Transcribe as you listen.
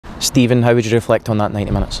Stephen, how would you reflect on that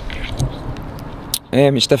 90 minutes?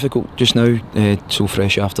 It's difficult just now, so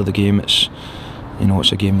fresh after the game. It's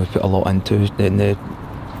a game we've put a lot into in the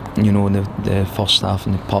first half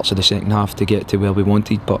and the parts of the second half to get to where we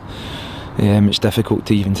wanted, but it's difficult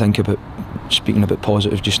to even think about speaking about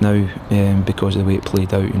positive just now, because of the way it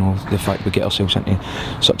played out. The fact we get ourselves into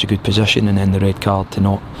such a good position, and then the red card to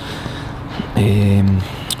not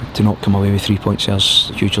come away with 3 points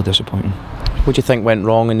is hugely disappointing. What do you think went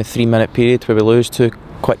wrong in the 3-minute period where we lose 2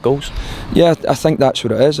 quick goals? Yeah, I think that's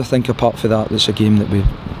what it is. I think apart from that, it's a game that we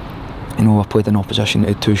played an opposition that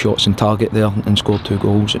had 2 shots on target there and scored 2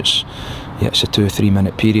 goals. It's a 2 or 3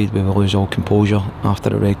 minute period where we lose all composure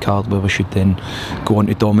after a red card, where we should then go on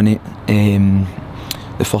to dominate.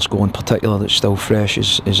 The first goal in particular that's still fresh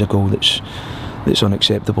is a goal that's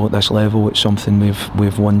unacceptable at this level. It's something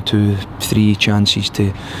we've 1, 2, 3 chances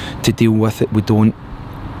to deal with it. We don't,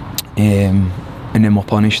 and then we're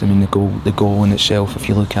punished. I mean, the goal in itself, if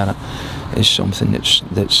you look at it, is something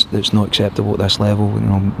that's not acceptable at this level.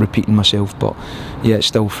 I'm repeating myself, but yeah, it's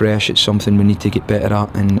still fresh. It's something we need to get better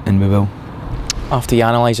at, and we will. After you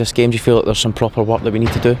analyse this game, do you feel that there's some proper work that we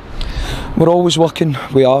need to do? We're always working.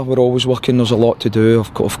 We're always working. There's a lot to do.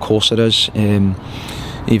 Of course there is.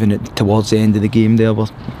 Even towards the end of the game there, we're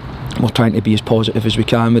trying to be as positive as we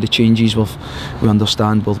can with the changes. We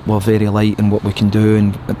understand we're very light in what we can do,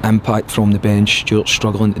 and impact from the bench. Stuart's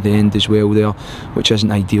struggling at the end as well there, which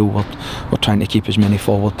isn't ideal. We're trying to keep as many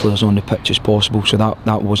forward players on the pitch as possible, so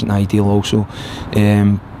that wasn't ideal also.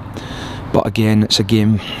 But again, it's a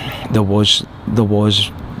game. There was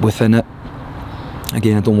within it.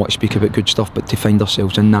 Again, I don't want to speak about good stuff, but to find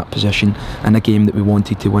ourselves in that position in a game that we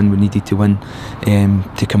wanted to win, we needed to win,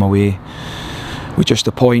 to come away with just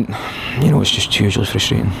a point, it's just hugely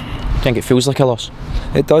frustrating. Do you think it feels like a loss?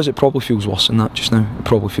 It does. It probably feels worse than that just now. It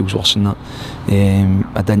probably feels worse than that.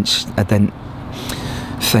 I didn't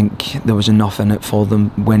think there was enough in it for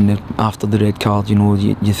them after the red card.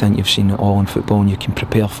 You think you've seen it all in football and you can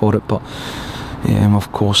prepare for it, but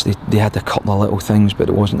of course they had a couple of little things, but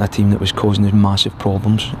it wasn't a team that was causing us massive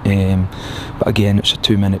problems. But again, it's a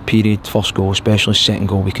 2-minute period. First goal, especially second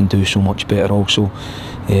goal, we can do so much better also.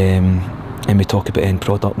 And we talk about end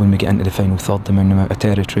product when we get into the final third, the amount of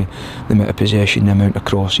territory, the amount of possession, the amount of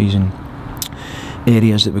crosses and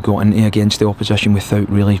areas that we got into against the opposition without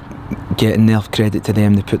really getting there. Credit to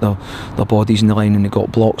them, they put their bodies in the line and they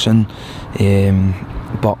got blocks in.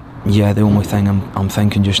 But yeah, the only thing I'm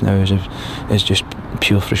thinking just now is just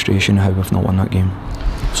pure frustration how we've not won that game.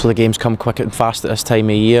 So the games come quick and fast at this time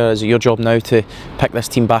of year. Is it your job now to pick this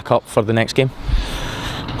team back up for the next game?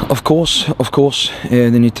 Of course. They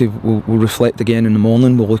need to. We'll reflect again in the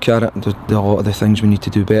morning. We'll look at it. There's a lot of the things we need to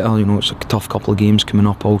do better. It's a tough couple of games coming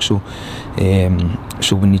up also.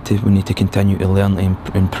 So we need to continue to learn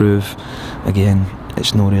and improve. Again,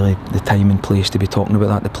 it's not really the time and place to be talking about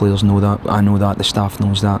that. The players know that. I know that. The staff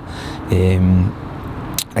knows that.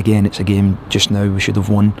 Again, it's a game just now we should have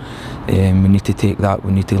won. We need to take that.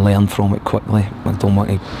 We need to learn from it quickly. I don't want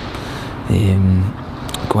to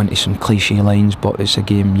go into some cliche lines, but it's a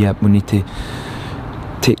game. Yeah, we need to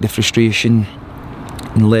take the frustration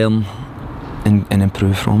and learn and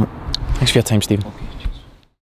improve from it. Thanks for your time, Stephen.